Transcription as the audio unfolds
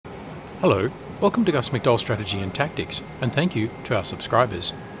Hello, welcome to Gus McDowell Strategy and Tactics, and thank you to our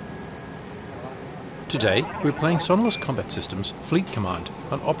subscribers. Today, we're playing Sonalyst Combat Systems Fleet Command,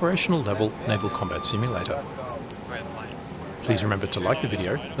 an operational level naval combat simulator. Please remember to like the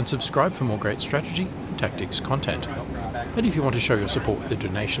video and subscribe for more great strategy and tactics content. And if you want to show your support with a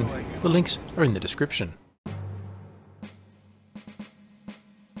donation, the links are in the description.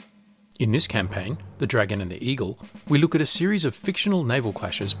 In this campaign, The Dragon and the Eagle, we look at a series of fictional naval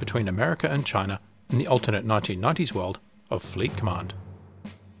clashes between America and China in the alternate 1990s world of Fleet Command.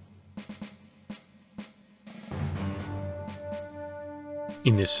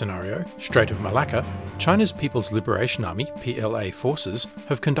 In this scenario, Strait of Malacca, China's People's Liberation Army (PLA) forces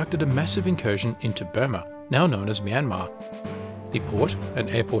have conducted a massive incursion into Burma, now known as Myanmar. The port and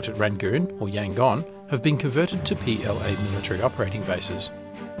airport at Rangoon or Yangon have been converted to PLA military operating bases.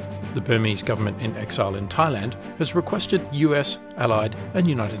 The Burmese government in exile in Thailand has requested US, Allied and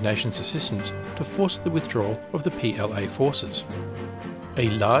United Nations assistance to force the withdrawal of the PLA forces. A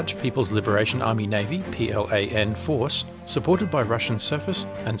large People's Liberation Army Navy (PLAN) force, supported by Russian surface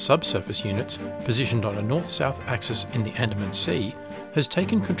and subsurface units positioned on a north-south axis in the Andaman Sea, has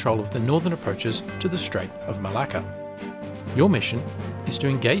taken control of the northern approaches to the Strait of Malacca. Your mission is to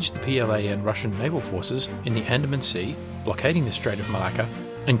engage the PLAN Russian naval forces in the Andaman Sea, blockading the Strait of Malacca,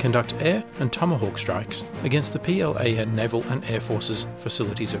 and conduct air and Tomahawk strikes against the PLAN Naval and Air Forces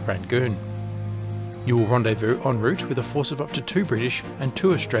facilities at Rangoon. You will rendezvous en route with a force of up to 2 British and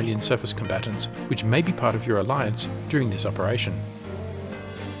 2 Australian surface combatants, which may be part of your alliance during this operation.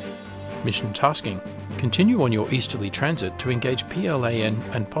 Mission tasking: continue on your easterly transit to engage PLAN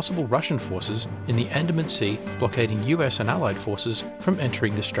and possible Russian forces in the Andaman Sea, blockading US and Allied forces from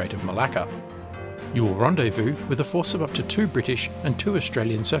entering the Strait of Malacca. You will rendezvous with a force of up to 2 British and 2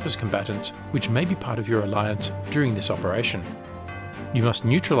 Australian surface combatants, which may be part of your alliance during this operation. You must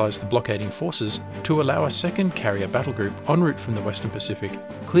neutralise the blockading forces to allow a second carrier battle group en route from the Western Pacific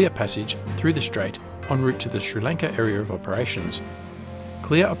clear passage through the strait en route to the Sri Lanka area of operations.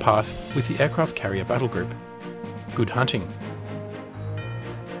 Clear a path with the aircraft carrier battle group. Good hunting.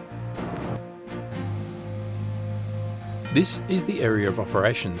 This is the area of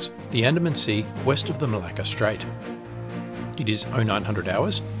operations, the Andaman Sea west of the Malacca Strait. It is 0900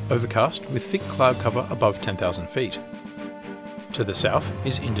 hours, overcast with thick cloud cover above 10,000 feet. To the south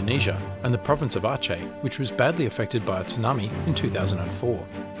is Indonesia and the province of Aceh, which was badly affected by a tsunami in 2004.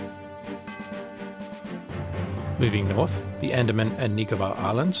 Moving north, the Andaman and Nicobar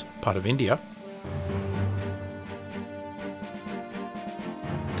Islands, part of India.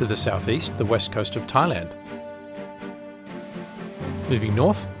 To the southeast, the west coast of Thailand. Moving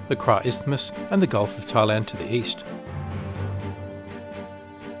north, the Kra Isthmus and the Gulf of Thailand to the east.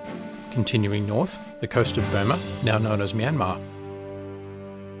 Continuing north, the coast of Burma, now known as Myanmar.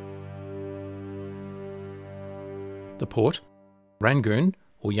 The port, Rangoon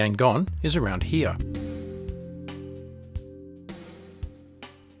or Yangon, is around here.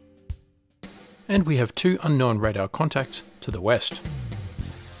 And we have 2 unknown radar contacts to the west.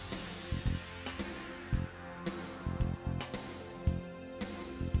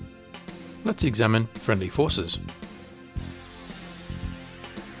 Let's examine friendly forces.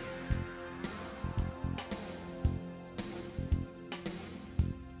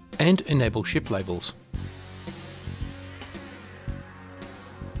 And enable ship labels.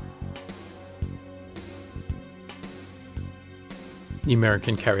 The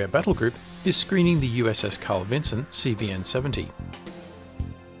American carrier battle group is screening the USS Carl Vinson CVN-70.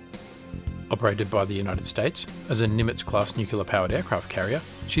 Operated by the United States as a Nimitz-class nuclear-powered aircraft carrier,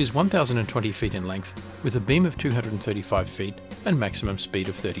 she is 1,020 feet in length with a beam of 235 feet and maximum speed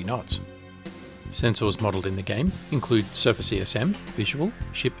of 30 knots. Sensors modelled in the game include surface ESM, visual,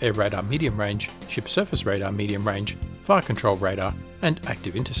 ship air radar medium range, ship surface radar medium range, fire control radar, and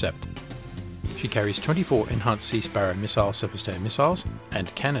active intercept. She carries 24 enhanced Sea Sparrow missile surface-to-air missiles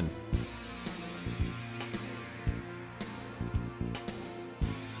and cannon.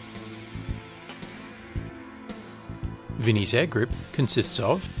 Vinny's air group consists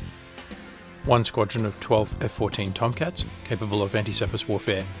of 1 squadron of 12 F-14 Tomcats capable of anti-surface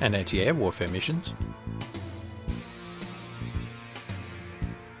warfare and anti-air warfare missions,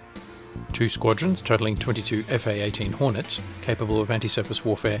 2 squadrons totaling 22 FA-18 Hornets capable of anti-surface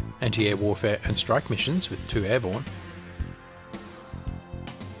warfare, anti-air warfare and strike missions with 2 airborne,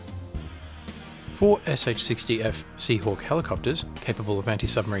 4 SH-60F Seahawk helicopters capable of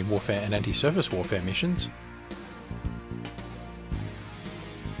anti-submarine warfare and anti-surface warfare missions,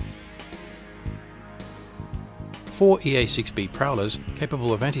 4 EA-6B Prowlers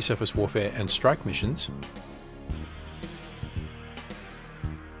capable of anti-surface warfare and strike missions,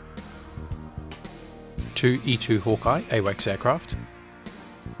 2 E02 Hawkeye AWACS aircraft,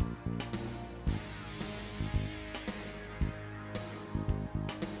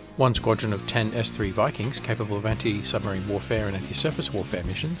 one squadron of 10 S3 Vikings capable of anti-submarine warfare and anti-surface warfare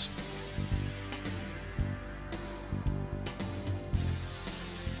missions,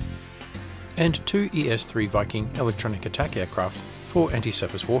 and 2 ES3 Viking electronic attack aircraft for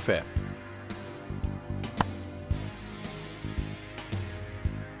anti-surface warfare.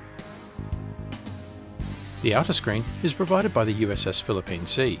 The outer screen is provided by the USS Philippine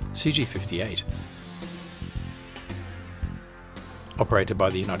Sea, CG-58. Operated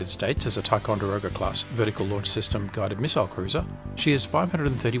by the United States as a Ticonderoga class vertical launch system guided missile cruiser, she is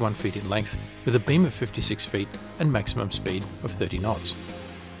 531 feet in length with a beam of 56 feet and maximum speed of 30 knots.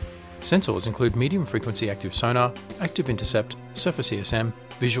 Sensors include medium frequency active sonar, active intercept, surface ESM,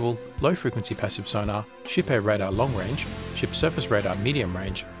 visual, low frequency passive sonar, ship air radar long range, ship surface radar medium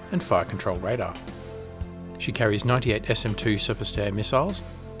range, and fire control radar. She carries 98 SM-2 surface-to-air missiles,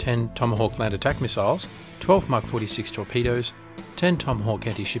 10 Tomahawk land attack missiles, 12 Mark 46 torpedoes, 10 Tomahawk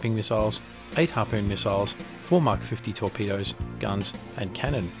anti-shipping missiles, 8 Harpoon missiles, 4 Mark 50 torpedoes, guns, and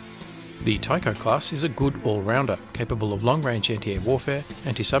cannon. The Tycho class is a good all-rounder, capable of long-range anti-air warfare,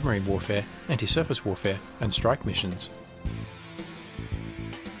 anti-submarine warfare, anti-surface warfare, and strike missions.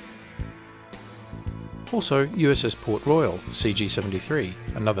 Also, USS Port Royal,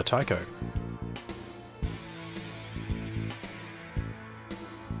 CG-73, another Tycho.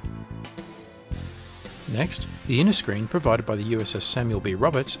 Next, the inner screen provided by the USS Samuel B.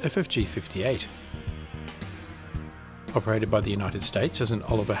 Roberts FFG-58. Operated by the United States as an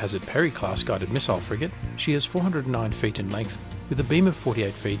Oliver Hazard Perry class guided missile frigate, she is 409 feet in length with a beam of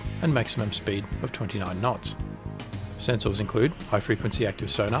 48 feet and maximum speed of 29 knots. Sensors include high frequency active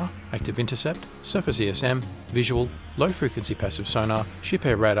sonar, active intercept, surface ESM, visual, low frequency passive sonar, ship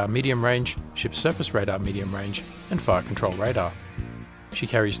air radar medium range, ship surface radar medium range, and fire control radar. She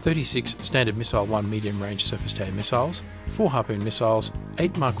carries 36 Standard Missile 1 medium-range surface-to-air missiles, 4 Harpoon missiles,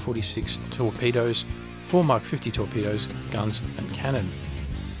 8 Mark 46 torpedoes, 4 Mark 50 torpedoes, guns and cannon.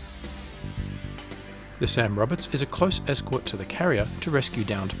 The Sam Roberts is a close escort to the carrier to rescue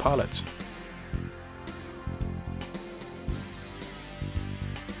downed pilots.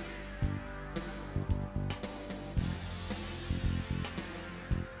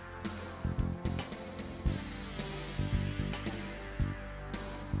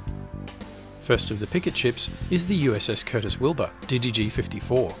 First of the picket ships is the USS Curtis Wilbur,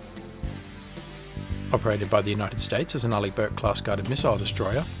 DDG-54. Operated by the United States as an Arleigh Burke-class guided missile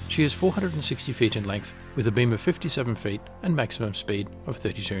destroyer, she is 460 feet in length with a beam of 57 feet and maximum speed of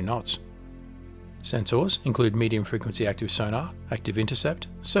 32 knots. Sensors include medium frequency active sonar, active intercept,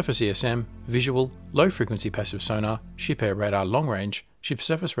 surface ESM, visual, low frequency passive sonar, ship air radar long range, ship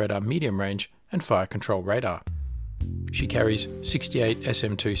surface radar medium range, and fire control radar. She carries 68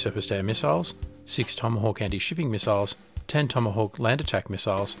 SM-2 surface-to-air missiles, 6 Tomahawk anti-shipping missiles, 10 Tomahawk land attack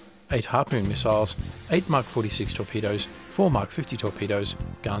missiles, 8 Harpoon missiles, 8 Mark 46 torpedoes, 4 Mark 50 torpedoes,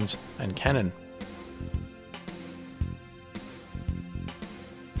 guns and cannon.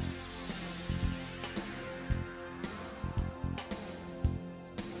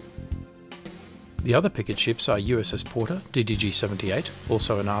 The other picket ships are USS Porter, DDG-78,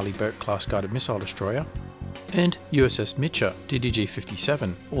 also an Arleigh Burke-class guided missile destroyer, and USS Mitcher,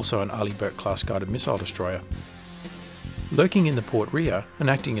 DDG-57, also an Arleigh Burke-class guided missile destroyer. Lurking in the port rear and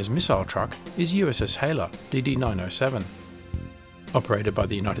acting as missile truck is USS Haler, DD-907. Operated by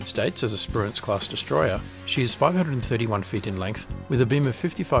the United States as a Spruance-class destroyer, she is 531 feet in length with a beam of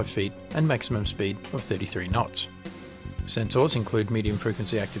 55 feet and maximum speed of 33 knots. Sensors include medium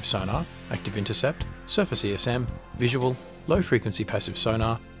frequency active sonar, active intercept, surface ESM, visual, low frequency passive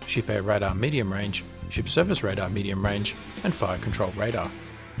sonar, ship air radar medium range, ship surface radar medium range, and fire control radar.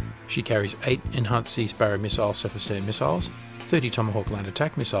 She carries 8 Enhanced Sea Sparrow missile surface-to-air missiles, 30 Tomahawk land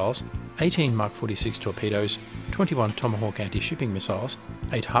attack missiles, 18 Mark 46 torpedoes, 21 Tomahawk anti-shipping missiles,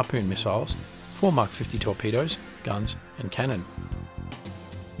 8 Harpoon missiles, 4 Mark 50 torpedoes, guns and cannon.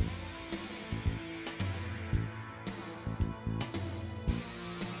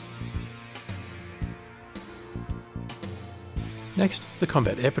 Next, the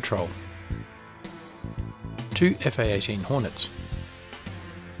Combat Air Patrol. 2 FA-18 Hornets.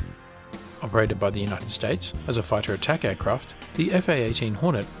 Operated by the United States as a fighter attack aircraft, the FA-18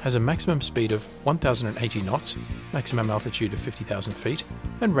 Hornet has a maximum speed of 1,080 knots, maximum altitude of 50,000 feet,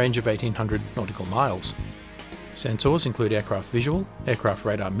 and range of 1,800 nautical miles. Sensors include aircraft visual, aircraft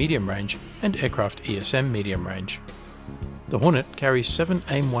radar medium range, and aircraft ESM medium range. The Hornet carries 7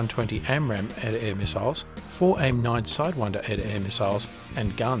 AIM-120 AMRAAM air-to-air missiles, 4 AIM-9 Sidewinder air-to-air missiles,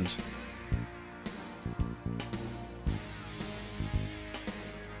 and guns.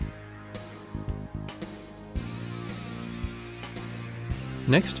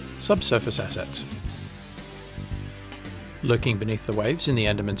 Next, subsurface assets. Lurking beneath the waves in the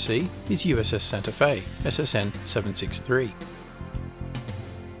Andaman Sea is USS Santa Fe, SSN 763.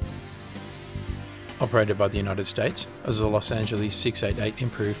 Operated by the United States as a Los Angeles 688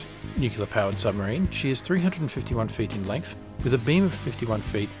 improved nuclear-powered submarine, she is 351 feet in length with a beam of 51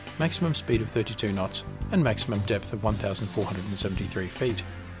 feet, maximum speed of 32 knots and maximum depth of 1,473 feet.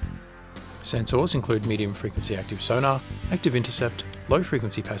 Sensors include medium-frequency active sonar, active intercept,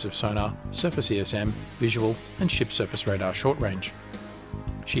 low-frequency passive sonar, surface ESM, visual, and ship surface radar short range.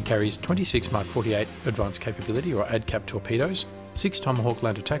 She carries 26 Mark 48 advanced capability or ADCAP torpedoes, 6 Tomahawk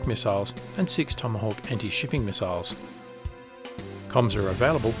land attack missiles, and 6 Tomahawk anti-shipping missiles. Comms are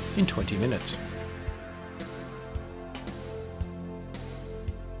available in 20 minutes.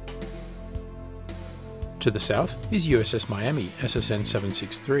 To the south is USS Miami, SSN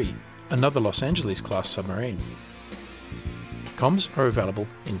 763, another Los Angeles-class submarine. Comms are available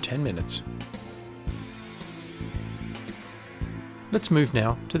in 10 minutes. Let's move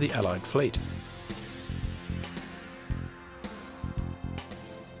now to the Allied fleet.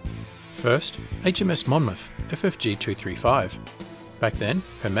 First, HMS Monmouth, FFG 235. Back then,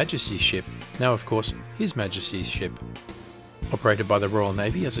 Her Majesty's ship, now of course, His Majesty's ship. Operated by the Royal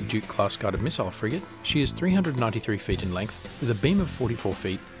Navy as a Duke-class guided missile frigate, she is 393 feet in length with a beam of 44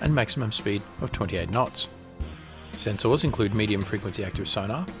 feet and maximum speed of 28 knots. Sensors include medium-frequency active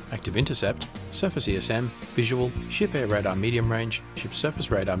sonar, active intercept, surface ESM, visual, ship air radar medium range, ship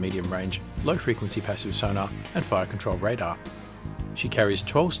surface radar medium range, low-frequency passive sonar, and fire control radar. She carries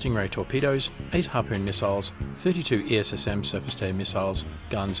 12 Stingray torpedoes, 8 Harpoon missiles, 32 ESSM surface-to-air missiles,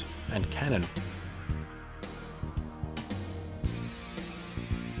 guns, and cannon.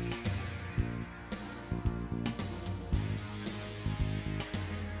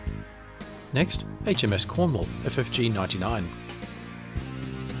 Next, HMS Cornwall, FFG 99.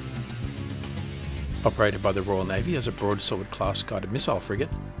 Operated by the Royal Navy as a broadsword-class guided missile frigate,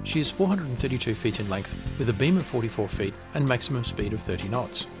 she is 432 feet in length with a beam of 44 feet and maximum speed of 30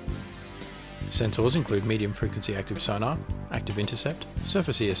 knots. Sensors include medium-frequency active sonar, active intercept,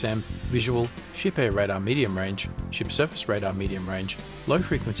 surface ESM, visual, ship air radar medium range, ship surface radar medium range,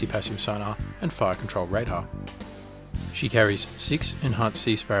 low-frequency passive sonar, and fire control radar. She carries 6 Enhanced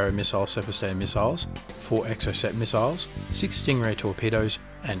Sea Sparrow missile surface-to-air missiles, 4 Exocet missiles, 6 Stingray torpedoes,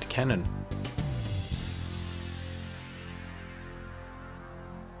 and cannon.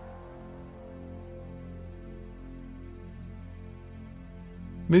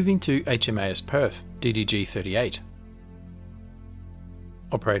 Moving to HMAS Perth, DDG 38.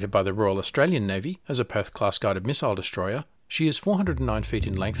 Operated by the Royal Australian Navy as a Perth-class guided missile destroyer, she is 409 feet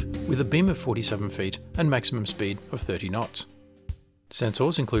in length with a beam of 47 feet and maximum speed of 30 knots.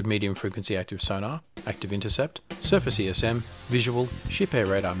 Sensors include medium-frequency active sonar, active intercept, surface ESM, visual, ship air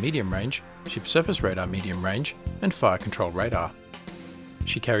radar medium range, ship surface radar medium range, and fire control radar.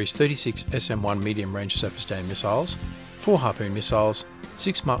 She carries 36 SM-1 medium-range surface-to-air missiles, 4 Harpoon missiles,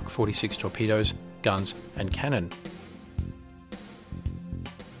 6 Mark 46 torpedoes, guns, and cannon.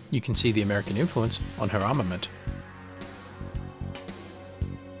 You can see the American influence on her armament.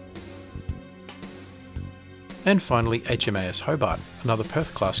 And finally, HMAS Hobart, another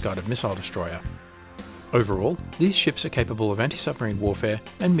Perth-class guided missile destroyer. Overall, these ships are capable of anti-submarine warfare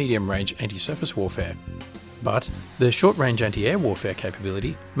and medium-range anti-surface warfare. But their short-range anti-air warfare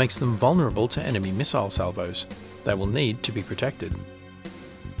capability makes them vulnerable to enemy missile salvos. They will need to be protected.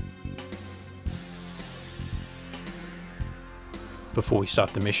 Before we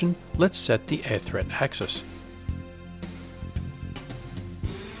start the mission, let's set the air threat axis.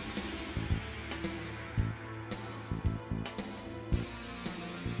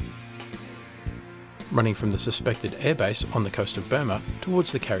 Running from the suspected airbase on the coast of Burma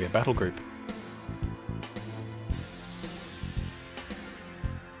towards the carrier battle group.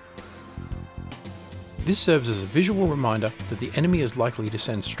 This serves as a visual reminder that the enemy is likely to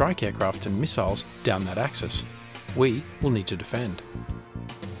send strike aircraft and missiles down that axis. We will need to defend.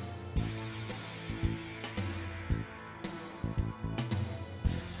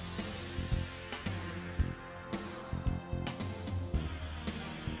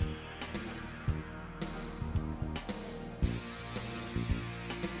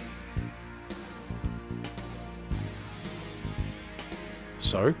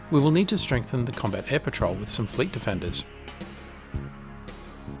 So, we will need to strengthen the combat air patrol with some fleet defenders.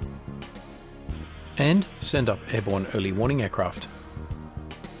 And send up airborne early warning aircraft.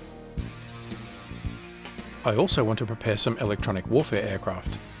 I also want to prepare some electronic warfare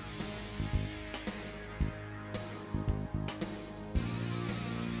aircraft.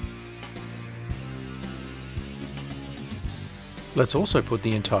 Let's also put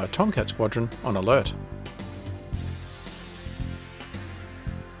the entire Tomcat squadron on alert.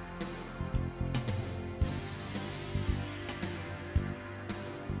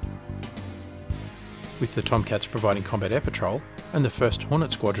 With the Tomcats providing combat air patrol, and the 1st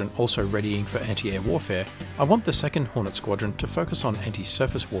Hornet Squadron also readying for anti-air warfare, I want the 2nd Hornet Squadron to focus on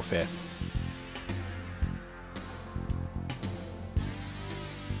anti-surface warfare.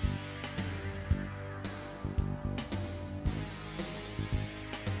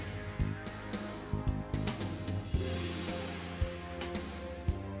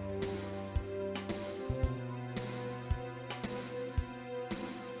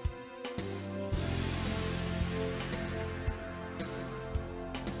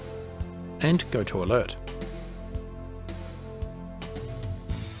 And go to alert.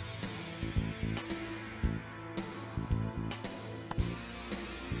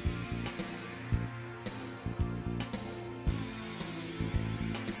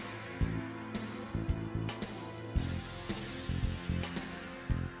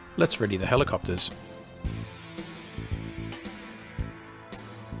 Let's ready the helicopters.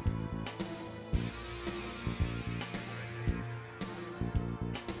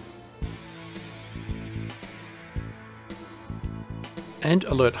 And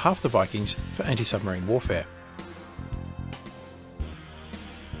alert half the Vikings for anti-submarine warfare.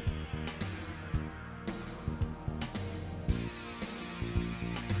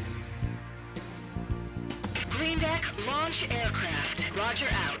 Green deck, launch aircraft. Roger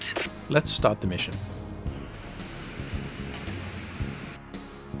out. Let's start the mission.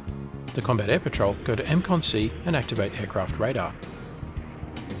 The Combat Air Patrol go to Andaman Sea and activate aircraft radar.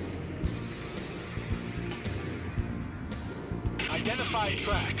 Identify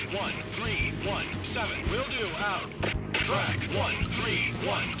track 1317. Will do, out. Track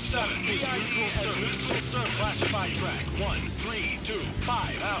 1317. VID as neutral surface. Classified track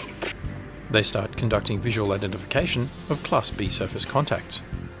 1325, out. They start conducting visual identification of Class B surface contacts.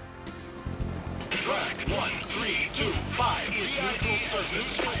 Track 1325 is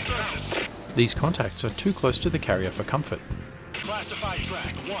neutral surface. These contacts are too close to the carrier for comfort. Classified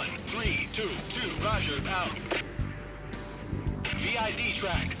track 1322, roger, out. VID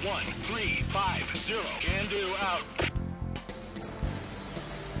track 1350, can do, out.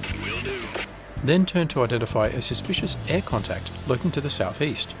 Will do. Then turn to identify a suspicious air contact lurking to the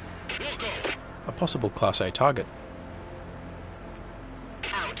southeast, Will go. a possible Class A target.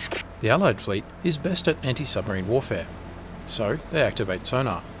 Out. The Allied fleet is best at anti-submarine warfare, so they activate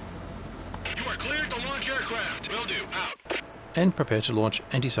sonar You are cleared to launch aircraft. Will do, out. and prepare to launch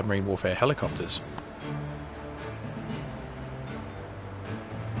anti-submarine warfare helicopters.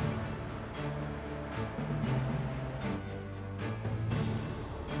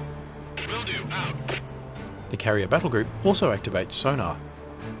 Will do, out. The carrier battle group also activates sonar,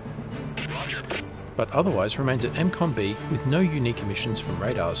 Roger. but otherwise remains at Andaman B with no unique emissions from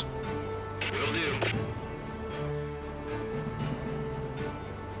radars. Will do.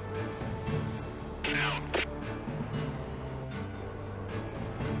 Out.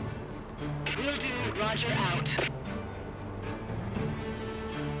 Will do. Roger out.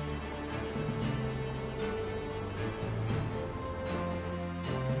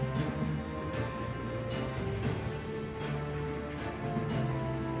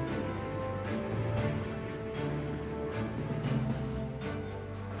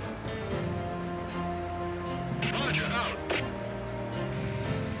 Roger, out.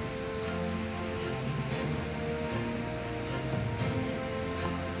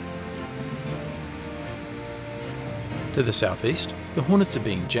 To the southeast, the Hornets are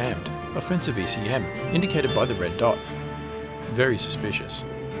being jammed, offensive ECM, indicated by the red dot. Very suspicious.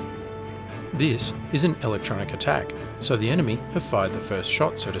 This is an electronic attack, so the enemy have fired the first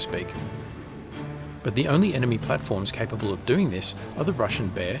shot, so to speak. But the only enemy platforms capable of doing this are the Russian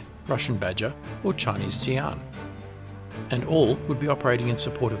Bear, Russian Badger, or Chinese Jian. And all would be operating in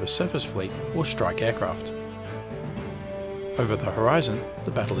support of a surface fleet or strike aircraft. Over the horizon,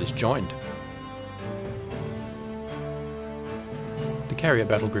 the battle is joined. The Carrier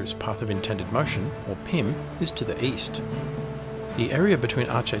Battle Group's path of intended motion, or PIM, is to the east. The area between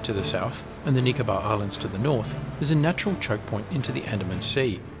Aceh to the south and the Nicobar Islands to the north is a natural choke point into the Andaman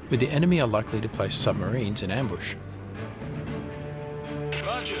Sea, where the enemy are likely to place submarines in ambush.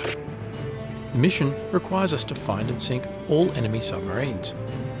 Roger. The mission requires us to find and sink all enemy submarines,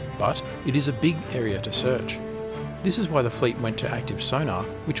 but it is a big area to search. This is why the fleet went to active sonar,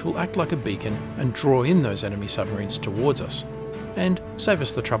 which will act like a beacon and draw in those enemy submarines towards us, and save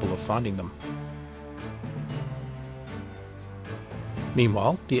us the trouble of finding them.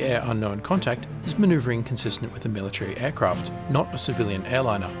 Meanwhile, the air unknown contact is manoeuvring consistent with a military aircraft, not a civilian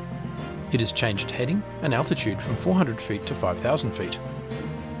airliner. It has changed heading and altitude from 400 feet to 5,000 feet.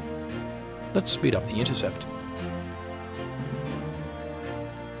 Let's speed up the intercept.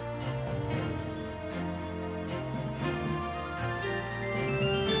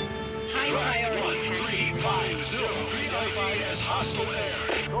 High priority. 1350. Identified as hostile air.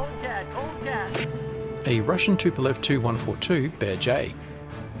 A Russian Tupolev Tu-142 Bear J.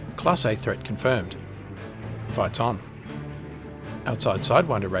 Class A threat confirmed. Fights on. Outside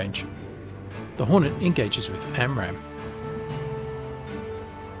Sidewinder range. The Hornet engages with AMRAAM.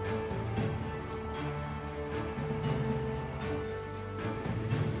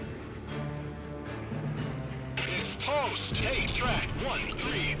 It's toast. Take track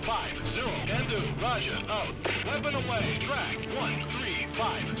 1350. Can do. Roger. Out. Weapon away. Track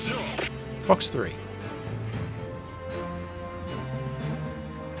 1350. Fox 3.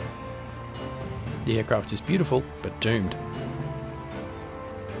 The aircraft is beautiful, but doomed.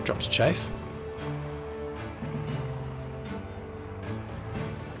 Drops chafe.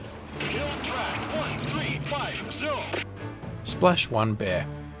 Kill track 1350. Splash 1 Bear.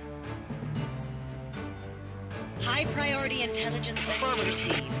 High priority intelligence message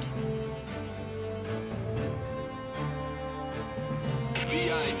received.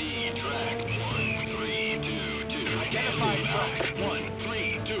 VID track 1322. Identify track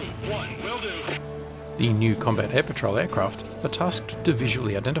 1321. Will do. The new Combat Air Patrol aircraft are tasked to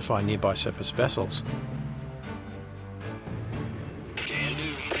visually identify nearby surface vessels. Can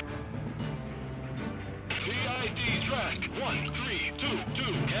do. VID track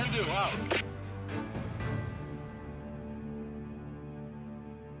 1322. Can do. Out.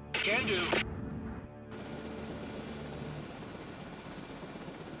 Can do.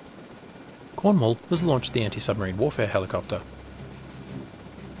 Cornwall has launched the anti-submarine warfare helicopter.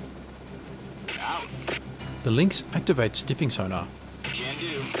 Out. The Lynx activates dipping sonar. Can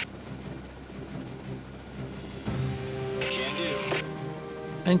do. Can do.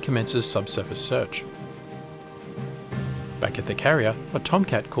 And commences subsurface search. Back at the carrier, a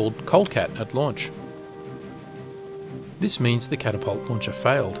Tomcat called Coldcat at launch. This means the catapult launcher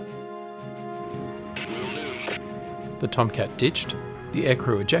failed. Will do. The Tomcat ditched, the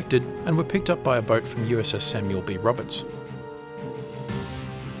aircrew ejected, and were picked up by a boat from USS Samuel B. Roberts.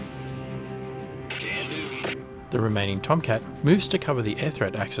 Can do. The remaining Tomcat moves to cover the air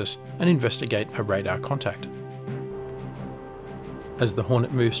threat axis and investigate a radar contact. As the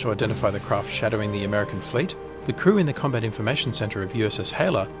Hornet moves to identify the craft shadowing the American fleet, the crew in the Combat Information Center of USS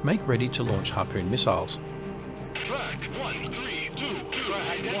Haler make ready to launch Harpoon missiles. Track 1322.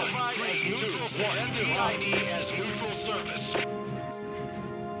 Track identified as neutral surface. VID as neutral surface.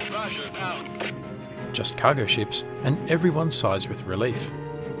 Roger. Out. Just cargo ships, and everyone sighs with relief.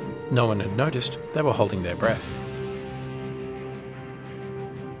 No one had noticed they were holding their breath.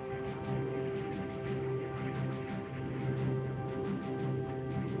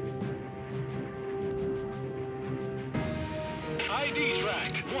 ID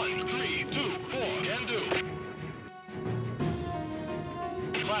track 1324. Can do.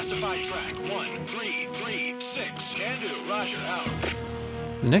 Classified track 1336. Can do. Roger. Out.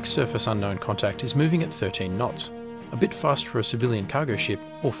 The next surface unknown contact is moving at 13 knots, a bit fast for a civilian cargo ship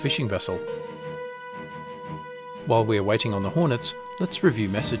or fishing vessel. While we are waiting on the Hornets, let's review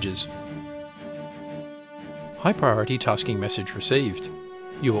messages. High priority tasking message received.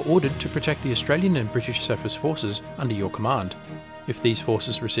 You are ordered to protect the Australian and British surface forces under your command. If these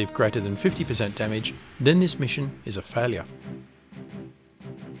forces receive greater than 50% damage, then this mission is a failure.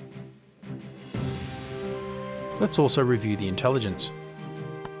 Let's also review the intelligence.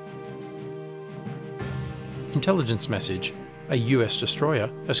 Intelligence message. A US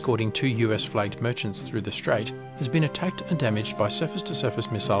destroyer, escorting 2 US flagged merchants through the strait, has been attacked and damaged by surface-to-surface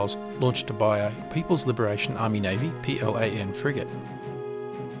missiles launched by a People's Liberation Army Navy PLAN frigate.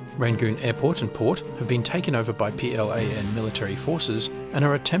 Rangoon Airport and port have been taken over by PLAN military forces and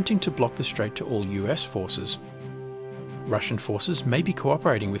are attempting to block the strait to all US forces. Russian forces may be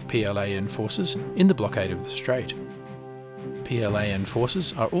cooperating with PLAN forces in the blockade of the strait. PLAN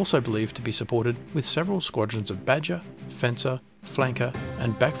forces are also believed to be supported with several squadrons of Badger, Fencer, Flanker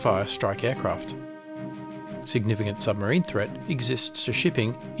and Backfire strike aircraft. Significant submarine threat exists to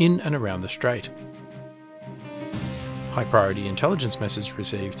shipping in and around the strait. High priority intelligence message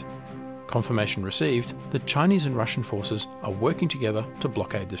received. Confirmation received that Chinese and Russian forces are working together to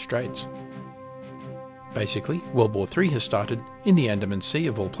blockade the straits. Basically, World War III has started in the Andaman Sea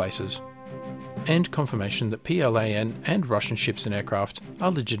of all places. And confirmation that PLAN and Russian ships and aircraft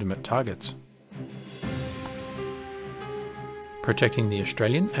are legitimate targets. Protecting the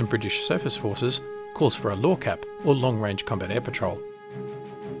Australian and British surface forces calls for a LORCAP, or Long Range Combat Air Patrol.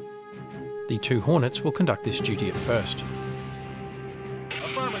 The 2 Hornets will conduct this duty at first.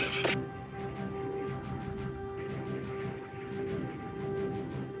 Affirmative.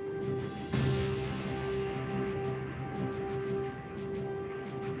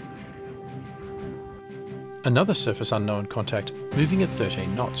 Another surface unknown contact moving at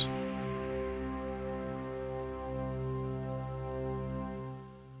 13 knots.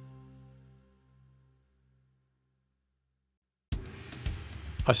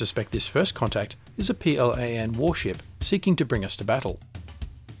 I suspect this first contact is a PLAN warship seeking to bring us to battle.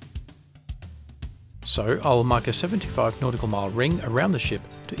 So I'll mark a 75 nautical mile ring around the ship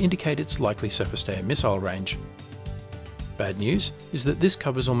to indicate its likely surface-to-air missile range. Bad news is that this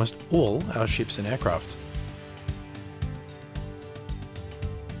covers almost all our ships and aircraft.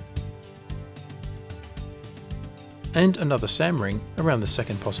 And another SAM ring around the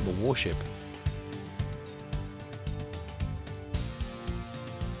second possible warship.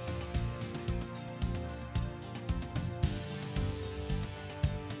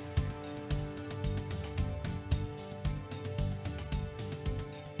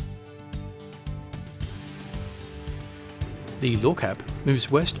 The LORCAP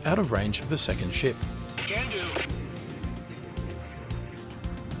moves west out of range of the second ship. Can do.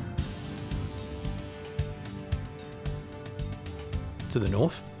 To the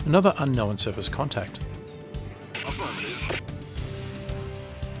north, another unknown surface contact. Affirmative.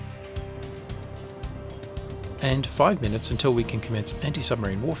 And 5 minutes until we can commence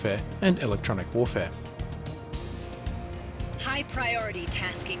anti-submarine warfare and electronic warfare. High priority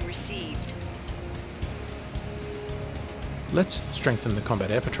tasking received. Let's strengthen the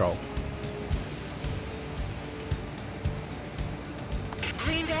combat air patrol.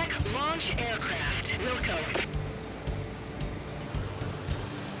 Green deck, launch aircraft. Wilco.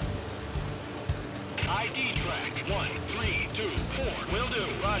 ID track 1324. Will do.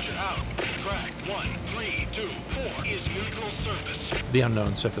 Roger, out. Track 1324 is neutral surface. The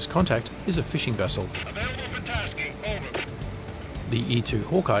unknown surface contact is a fishing vessel. Available for tasking. Over. The E02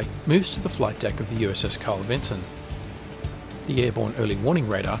 Hawkeye moves to the flight deck of the USS Carl Vinson. The airborne early warning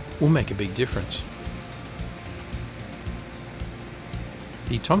radar will make a big difference.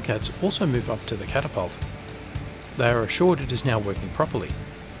 The Tomcats also move up to the catapult. They are assured it is now working properly,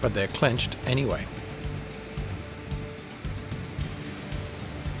 but they're clenched anyway.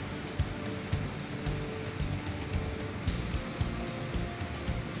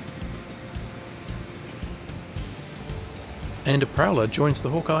 And a Prowler joins the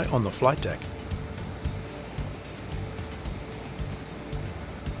Hawkeye on the flight deck.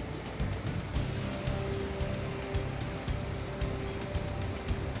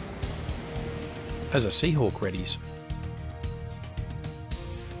 As a Seahawk readies.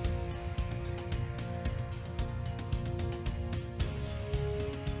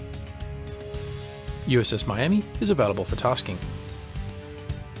 USS Miami is available for tasking.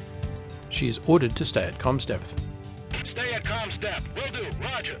 She is ordered to stay at comms depth. Stay at comms depth. Will do.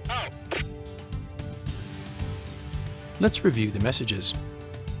 Roger, out. Let's review the messages.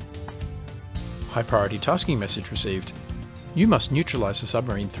 High priority tasking message received. You must neutralize the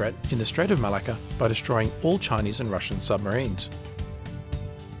submarine threat in the Strait of Malacca by destroying all Chinese and Russian submarines.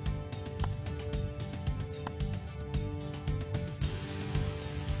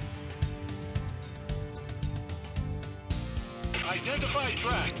 Identify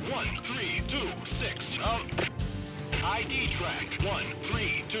track 1326. Out. ID track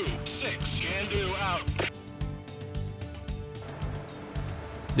 1326. Can do. Out.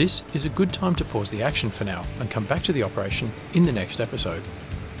 This is a good time to pause the action for now and come back to the operation in the next episode.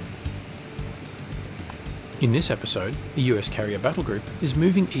 In this episode, the US carrier battle group is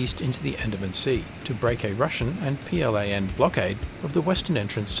moving east into the Andaman Sea to break a Russian and PLAN blockade of the western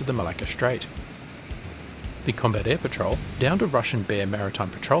entrance to the Malacca Strait. The combat air patrol downed a Russian Bear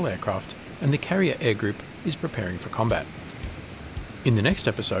maritime patrol aircraft, and the carrier air group is preparing for combat. In the next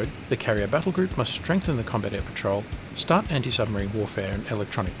episode, the carrier battle group must strengthen the combat air patrol, start anti-submarine warfare and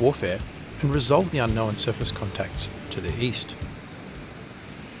electronic warfare, and resolve the unknown surface contacts to the east.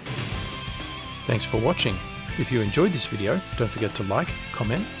 Thanks for watching. If you enjoyed this video, don't forget to like,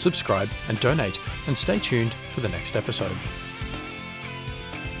 comment, subscribe and donate, and stay tuned for the next episode.